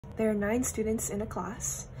there are 9 students in a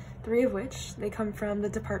class, 3 of which they come from the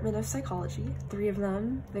Department of Psychology, 3 of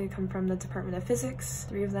them they come from the Department of Physics,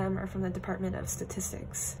 3 of them are from the Department of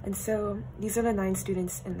Statistics. And so these are the 9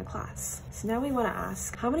 students in the class. So now we want to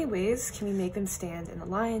ask, how many ways can we make them stand in a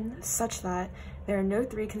line such that there are no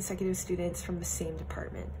 3 consecutive students from the same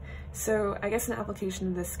department? So I guess an application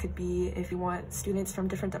of this could be if you want students from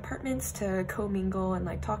different departments to commingle and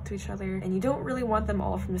like talk to each other, and you don't really want them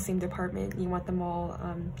all from the same department, you want them all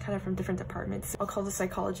kind of from different departments. I'll call the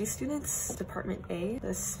psychology students Department A,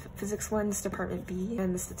 the physics ones Department B,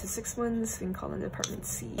 and the statistics ones we can call them Department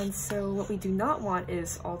C. And so what we do not want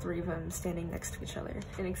is all 3 of them standing next to each other.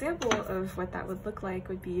 An example of what that would look like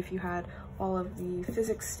would be if you had all of the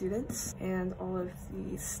physics students and all of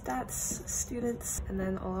the stats students and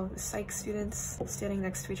then all of the psych students standing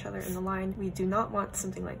next to each other in the line. We do not want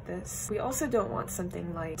something like this. We also don't want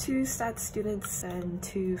something like 2 stats students and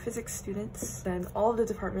 2 physics students, then all of the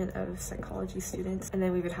Department of Psychology students, and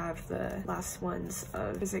then we would have the last ones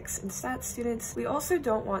of physics and stats students. We also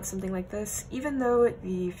don't want something like this. Even though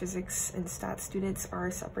the physics and stats students are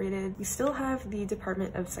separated, we still have the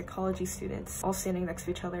Department of Psychology students all standing next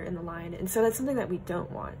to each other in the line, and so that's something that we don't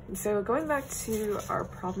want. And so going back to our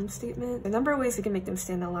problem statement, the number of ways we can make them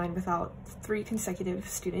stand in a line without 3 consecutive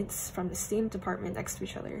students from the same department next to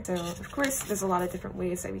each other. So of course there's a lot of different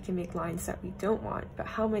ways that we can make lines that we don't want, but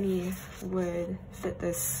how many would fit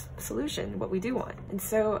this solution, what we do want? And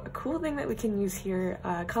so a cool thing that we can use here,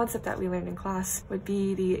 a concept that we learned in class, would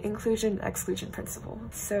be the inclusion-exclusion principle.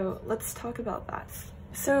 So let's talk about that.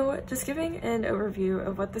 So just giving an overview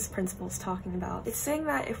of what this principle is talking about, it's saying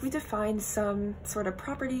that if we define some sort of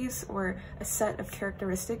properties or a set of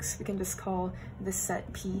characteristics, we can just call this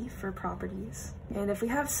set P for properties. And if we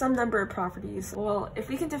have some number of properties, well, if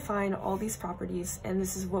we can define all these properties and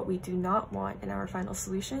this is what we do not want in our final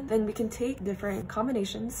solution, then we can take different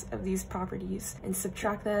combinations of these properties and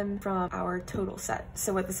subtract them from our total set.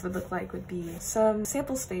 So what this would look like would be some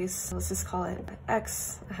sample space, let's just call it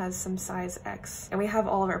X, has some size X, and we have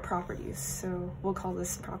all of our properties. So we'll call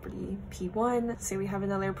this property P1. Say we have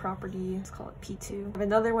another property, let's call it P2. We have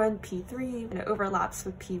another one, P3, and it overlaps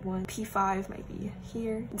with P1. P5 might be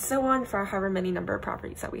here, and so on for however many number of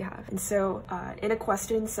properties that we have. And so in a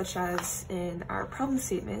question such as in our problem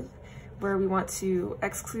statement, where we want to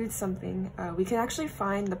exclude something, we can actually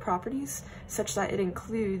find the properties such that it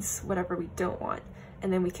includes whatever we don't want,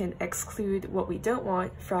 and then we can exclude what we don't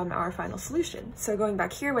want from our final solution. So going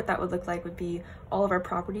back here, what that would look like would be all of our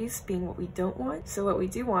properties being what we don't want. So what we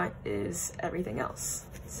do want is everything else.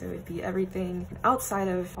 So it'd be everything outside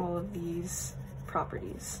of all of these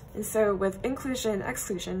properties. And so with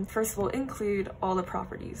inclusion-exclusion, first we'll include all the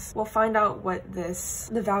properties. We'll find out what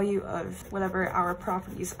the value of whatever our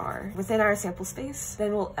properties are within our sample space.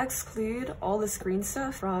 Then we'll exclude all this green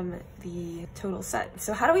stuff from the total set.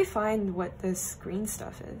 So how do we find what this green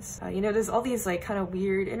stuff is? You know, there's all these like kind of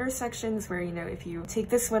weird intersections where, you know, if you take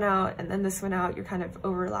this one out and then this one out, you're kind of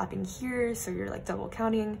overlapping here, so you're like double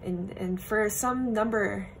counting. And for some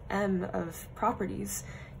number M of properties,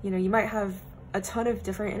 you know, you might have a ton of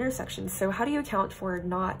different intersections. So how do you account for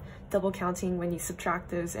not double counting when you subtract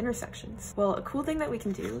those intersections? Well, a cool thing that we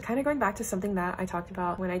can do, kind of going back to something that I talked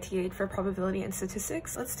about when I TA'd for probability and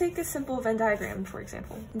statistics, let's take a simple Venn diagram, for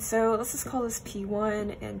example. And so let's just call this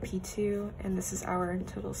P1 and P2, and this is our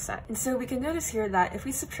total set. And so we can notice here that if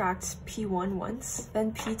we subtract P1 once,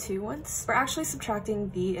 then P2 once, we're actually subtracting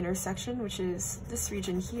the intersection, which is this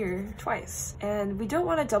region here, twice. And we don't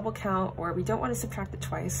want to double count, or we don't want to subtract it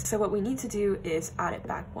twice. So what we need to do is add it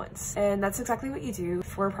back once. And that's exactly what you do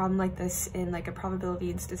for a problem like this in like a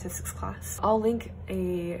probability and statistics class. I'll link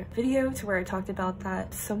a video to where I talked about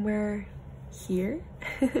that somewhere here.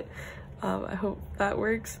 I hope that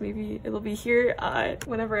works. Maybe it'll be here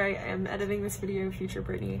whenever I am editing this video, future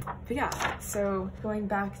Brittany. But yeah, so going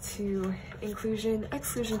back to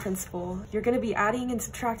inclusion-exclusion principle, you're gonna be adding and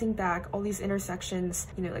subtracting back all these intersections,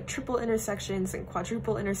 you know, like triple intersections and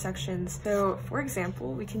quadruple intersections. So for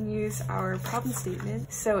example, we can use our problem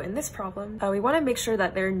statement. So in this problem, we wanna make sure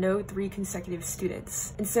that there are no 3 consecutive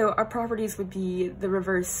students. And so our properties would be the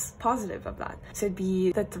reverse positive of that. So it'd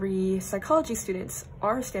be the 3 psychology students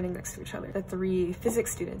are standing next to each other, the 3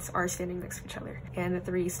 physics students are standing next to each other, and the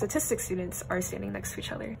 3 statistics students are standing next to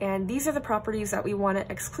each other. And these are the properties that we want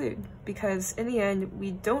to exclude, because in the end,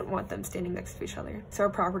 we don't want them standing next to each other. So our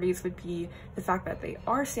properties would be the fact that they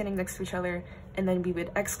are standing next to each other, and then we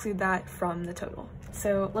would exclude that from the total.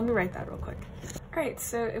 So let me write that real quick. Alright,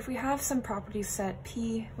 so if we have some property set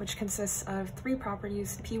P, which consists of 3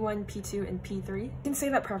 properties, P1, P2, and P3, you can say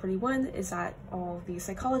that property 1 is that all the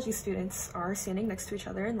psychology students are standing next to each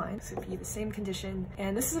other in line, so be the same condition,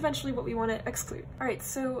 and this is eventually what we want to exclude. Alright,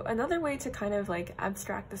 so another way to kind of like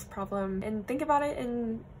abstract this problem and think about it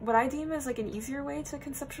in what I deem as like an easier way to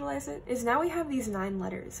conceptualize it is now we have these 9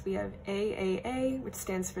 letters. We have A, which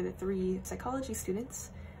stands for the 3 psychology students.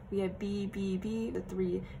 We have B, the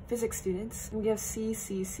 3 physics students, and we have C,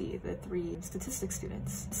 the 3 statistics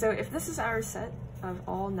students. So if this is our set of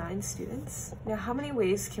all 9 students, now how many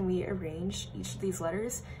ways can we arrange each of these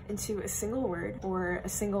letters into a single word or a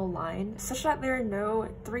single line such that there are no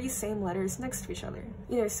 3 same letters next to each other?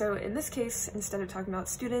 So in this case, instead of talking about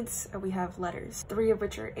students, we have letters, 3 of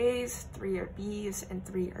which are A's, 3 are B's, and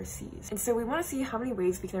 3 are C's. And so we want to see how many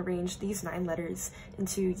ways we can arrange these 9 letters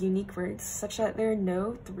into unique words such that there are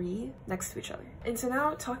no 3 next to each other. And so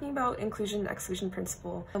now talking about inclusion-exclusion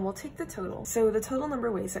principle, and we'll take the total. So the total number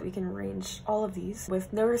of ways that we can arrange all of these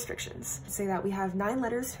with no restrictions. Say that we have 9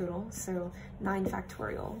 letters total, so 9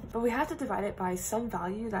 factorial, but we have to divide it by some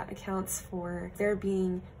value that accounts for there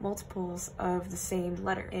being multiples of the same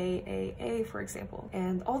letter, A, for example.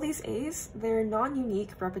 And all these A's, they're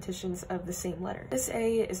non-unique repetitions of the same letter. This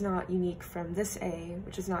A is not unique from this A,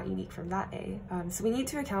 which is not unique from that A. So we need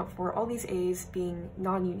to account for all these A's being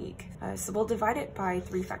non-unique. So we'll divide it by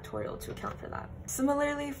 3 factorial to account for that.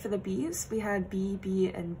 Similarly, for the B's, we had B,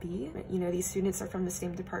 and B. These students are from the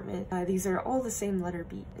same department. These are all the same letter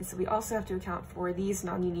B. And so we also have to account for these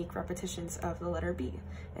non-unique repetitions of the letter B.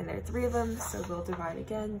 And there are 3 of them, so we'll divide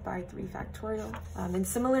again by 3 factorial. And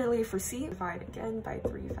similarly for C, divide again by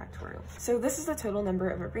 3 factorial. So this is the total number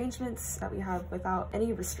of arrangements that we have without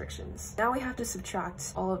any restrictions. Now we have to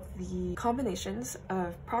subtract all of the combinations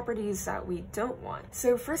of properties that we don't want.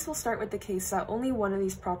 So first we'll start with the case that only one of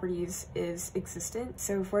these properties is existent.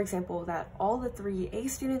 So for example, that all the 3 A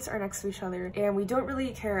students are next to each other, and we don't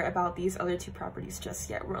really care about these other 2 properties just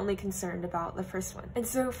yet. We're only concerned about the first one. And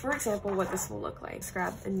so for example, what this will look like, let's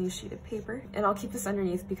grab a new sheet of paper, and I'll keep this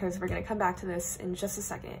underneath because we're going to come back to this in just a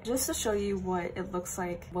second, just to show you what it looks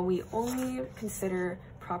like when we only consider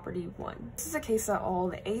property 1. This is a case that all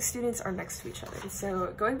the A students are next to each other.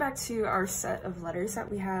 So going back to our set of letters that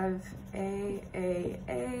we have A,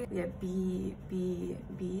 we have B,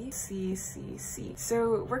 C.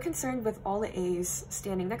 So we're concerned with all the A's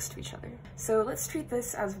standing next to each other. So let's treat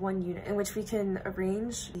this as one unit in which we can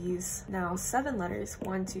arrange these now 7 letters,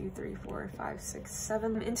 1, 2, 3, 4, 5, 6,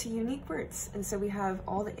 7, into unique words. And so we have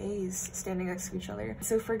all the A's standing next to each other.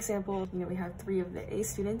 So for example, we have 3 of the A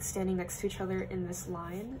students standing next to each other in this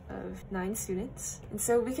line of 9 students. And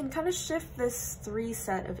so we can kind of shift this 3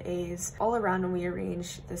 set of A's all around when we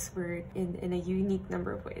arrange this word in a unique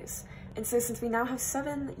number of ways. And so since we now have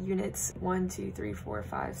 7 units, 1, 2, 3, 4,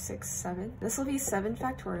 5, 6, 7, this will be 7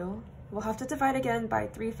 factorial. We'll have to divide again by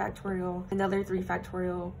 3 factorial, another 3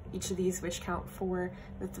 factorial, each of these which count for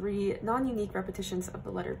the 3 non-unique repetitions of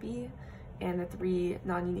the letter B, and the 3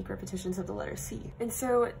 non-unique repetitions of the letter C. And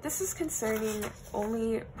so this is concerning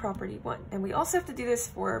only property 1. And we also have to do this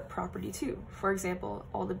for property 2. For example,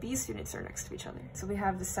 all the B students are next to each other. So we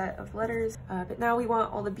have the set of letters, but now we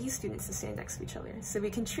want all the B students to stand next to each other. So we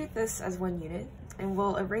can treat this as one unit, and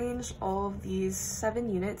we'll arrange all of these 7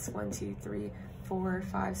 units, 1, 2, 3, 4,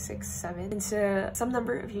 5, 6, 7, into some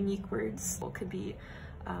number of unique words. Well, could be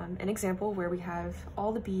an example where we have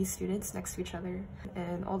all the B students next to each other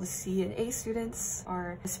and all the C and A students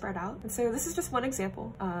are spread out. And so this is just one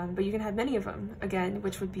example, but you can have many of them, again,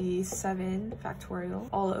 which would be 7 factorial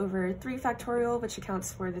all over 3 factorial, which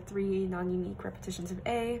accounts for the 3 non-unique repetitions of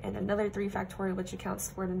A, and another 3 factorial, which accounts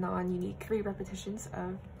for the non-unique 3 repetitions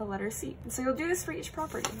of the letter C. And so you'll do this for each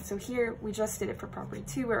property. So here we just did it for property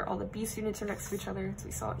 2, where all the B students are next to each other. So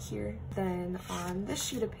we saw it here. Then on this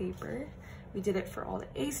sheet of paper, we did it for all the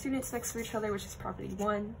A students next to each other, which is property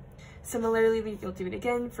 1. Similarly, you'll do it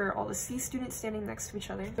again for all the C students standing next to each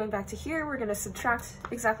other. Going back to here, we're going to subtract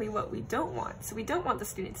exactly what we don't want. So we don't want the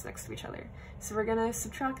students next to each other. So we're going to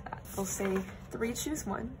subtract that. We'll say 3 choose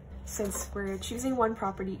 1. Since we're choosing 1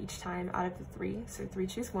 property each time out of the 3, so 3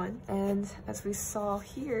 choose 1. And as we saw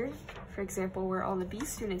here, for example, where all the B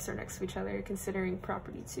students are next to each other, considering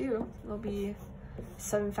property 2, will be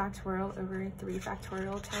 7 factorial over 3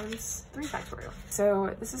 factorial times 3 factorial.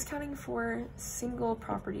 So this is counting for single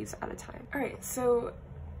properties at a time. All right, so,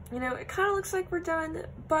 it kind of looks like we're done,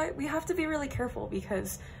 but we have to be really careful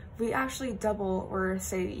because we actually double or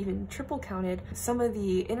say even triple counted some of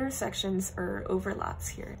the intersections or overlaps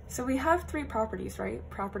here. So we have three properties, right?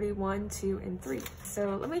 Property 1, 2, and 3.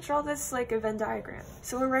 So let me draw this like a Venn diagram.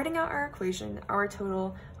 So we're writing out our equation, our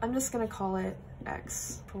total. I'm just gonna call it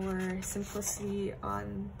X for simplicity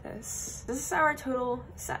on this. This is our total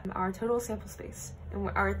set, our total sample space. And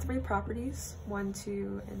our three properties, 1,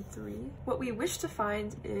 2, and 3. What we wish to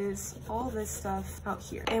find is all this stuff out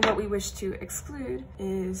here. And what we wish to exclude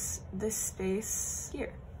is this space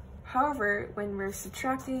here. However, when we're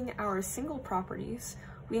subtracting our single properties,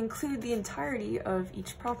 we include the entirety of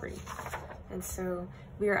each property. And so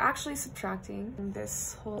we are actually subtracting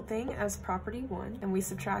this whole thing as property 1, and we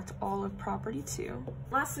subtract all of property 2.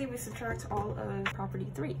 Lastly, we subtract all of property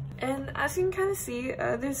 3. And as you can kind of see,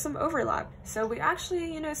 there's some overlap. So we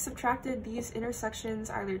actually, subtracted these intersections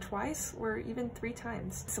either twice or even 3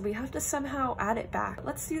 times. So we have to somehow add it back.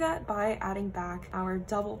 Let's do that by adding back our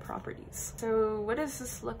double properties. So what does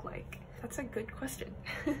this look like? That's a good question.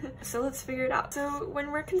 So let's figure it out. So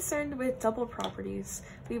when we're concerned with double properties,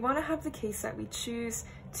 we want to have the case that we choose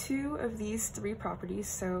 2 of these 3 properties.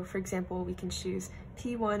 So for example, we can choose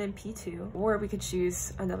P1 and P2, or we could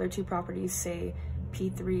choose another 2 properties, say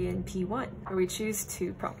P3 and P1, or we choose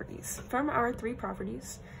 2 properties. From our 3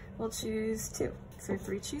 properties, we'll choose 2. So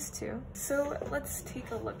 3 choose 2. So let's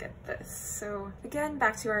take a look at this. So again,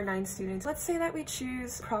 back to our 9 students. Let's say that we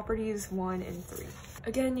choose properties 1 and 3.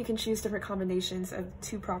 Again, you can choose different combinations of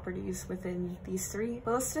 2 properties within these 3,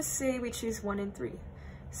 but let's just say we choose 1 and 3.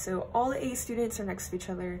 So all the A students are next to each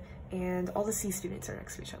other and all the C students are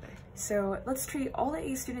next to each other. So let's treat all the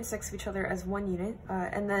A students next to each other as 1 unit,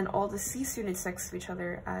 and then all the C students next to each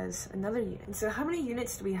other as another unit. And so how many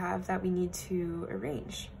units do we have that we need to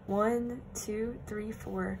arrange? 1, 2, 3,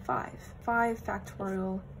 4, 5. 5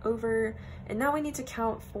 factorial over, and now we need to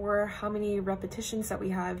count for how many repetitions that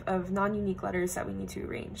we have of non-unique letters that we need to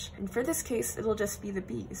arrange. And for this case, it'll just be the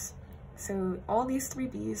B's. So all these 3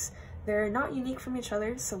 B's, they're not unique from each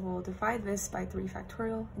other, so we'll divide this by 3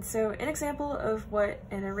 factorial. And so an example of what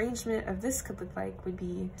an arrangement of this could look like would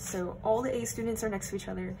be, so all the A students are next to each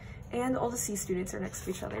other, and all the C students are next to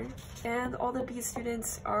each other, and all the B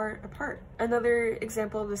students are apart. Another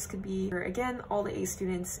example of this could be, where again, all the A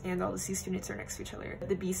students and all the C students are next to each other.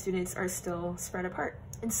 The B students are still spread apart.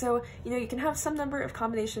 And so, you can have some number of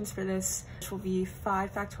combinations for this, which will be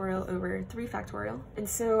 5 factorial over 3 factorial. And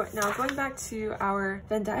so now going back to our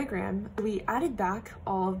Venn diagram, we added back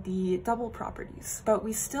all of the double properties, but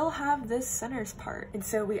we still have this centers part. And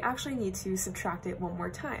so we actually need to subtract it one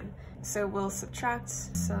more time. So we'll subtract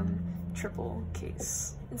some triple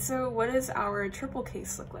case. And so what does our triple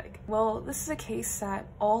case look like? Well, this is a case that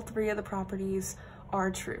all 3 of the properties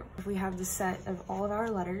are true. If we have the set of all of our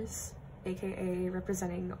letters, aka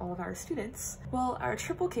representing all of our students, well, our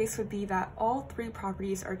triple case would be that all 3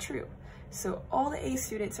 properties are true. So all the A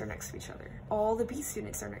students are next to each other, all the B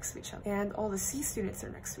students are next to each other, and all the C students are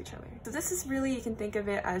next to each other. So this is really, you can think of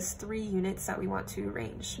it as 3 units that we want to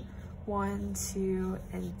arrange. 1, 2,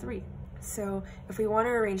 and 3. So if we want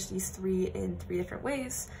to arrange these 3 in 3 different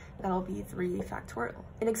ways, that'll be 3 factorial.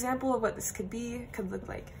 An example of what this could look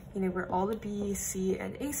like, where all the B, C,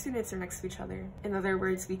 and A students are next to each other. In other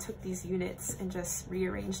words, we took these units and just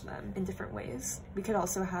rearranged them in different ways. We could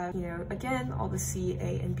also have, again, all the C,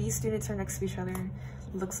 A, and B students are next to each other.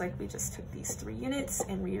 Looks like we just took these 3 units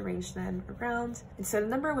and rearranged them around. And so the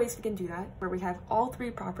number of ways we can do that, where we have all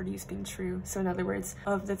 3 properties being true. So in other words,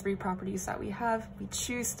 of the 3 properties that we have, we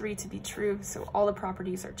choose 3 to be true, so all the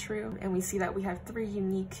properties are true. And we see that we have 3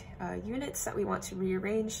 unique units that we want to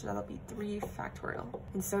rearrange, so that'll be 3 factorial.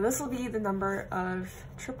 And so this will be the number of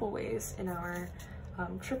triple ways in our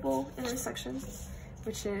triple intersection,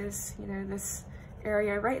 which is, this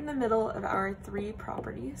area right in the middle of our 3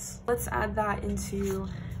 properties. Let's add that into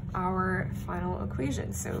our final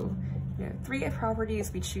equation. So, 3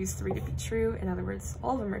 properties, we choose 3 to be true. In other words,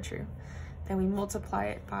 all of them are true. Then we multiply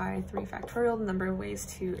it by 3 factorial, the number of ways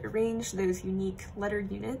to arrange those unique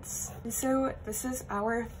lettered units. And so this is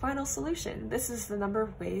our final solution. This is the number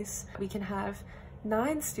of ways we can have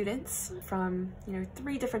 9 students from,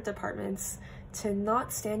 3 different departments to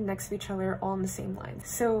not stand next to each other all in the same line.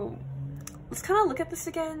 So let's kind of look at this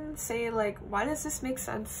again, say why does this make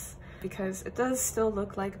sense? Because it does still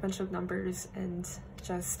look like a bunch of numbers and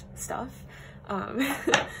just stuff.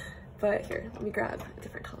 But here, let me grab a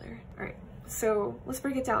different color. All right, so let's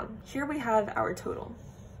break it down. Here we have our total.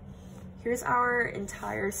 Here's our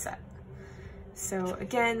entire set. So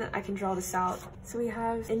again, I can draw this out. So we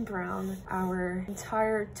have in brown our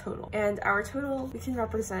entire total, and our total we can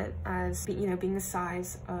represent as being the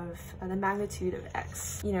size of the magnitude of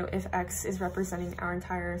x, if x is representing our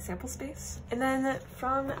entire sample space. And then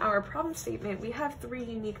from our problem statement, we have 3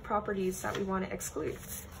 unique properties that we want to exclude.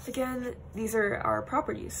 Again, these are our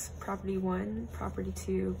properties: property 1, property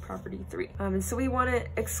 2, property 3. And so we want to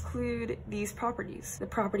exclude these properties. The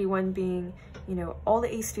property 1 being, all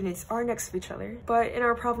the A students are next to each other, but in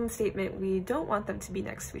our problem statement, we don't want them to be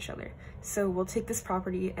next to each other. So we'll take this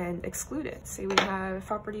property and exclude it. Say we have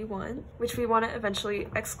property 1, which we want to eventually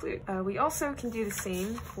exclude. We also can do the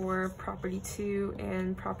same for property 2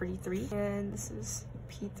 and property 3, and this is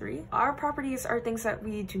P3. Our properties are things that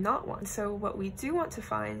we do not want. So what we do want to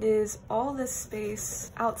find is all this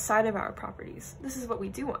space outside of our properties. This is what we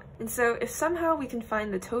do want. And so if somehow we can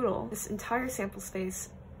find the total, this entire sample space,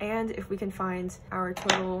 and if we can find our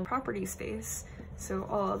total property space, so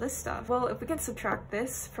all of this stuff, well, if we can subtract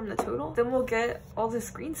this from the total, then we'll get all this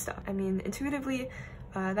green stuff. I mean, intuitively,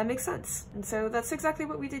 that makes sense. And so that's exactly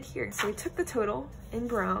what we did here. So we took the total in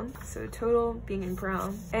brown, so total being in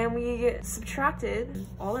brown, and we subtracted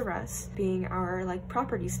all the rest being our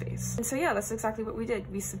property space. And so yeah, that's exactly what we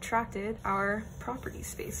did. We subtracted our property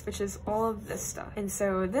space, which is all of this stuff. And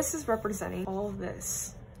so this is representing all of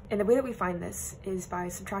this. And the way that we find this is by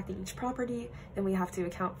subtracting each property. Then we have to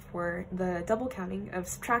account for the double counting of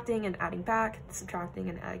subtracting and adding back, subtracting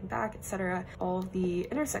and adding back, etc. All of the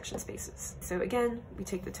intersection spaces. So again, we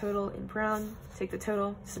take the total in brown, take the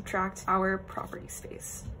total, subtract our property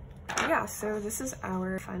space. Yeah, so this is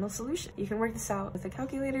our final solution. You can work this out with a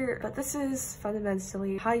calculator, but this is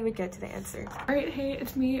fundamentally how you would get to the answer. All right, hey,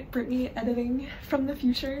 it's me, Brittany, editing from the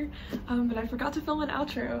future, but I forgot to film an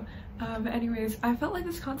outro. But anyways, I felt like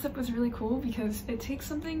this concept was really cool because it takes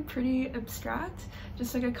something pretty abstract,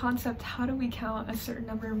 just like a concept, how do we count a certain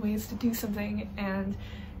number of ways to do something, and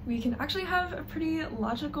we can actually have a pretty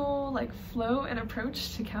logical flow and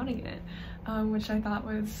approach to counting it, which I thought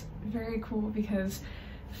was very cool because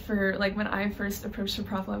for when I first approached the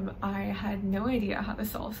problem, I had no idea how to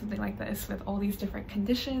solve something like this with all these different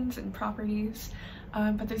conditions and properties,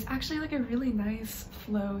 but there's actually a really nice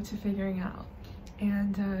flow to figuring out.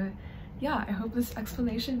 And yeah, I hope this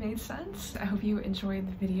explanation made sense. I hope you enjoyed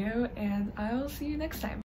the video, and I'll see you next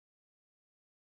time.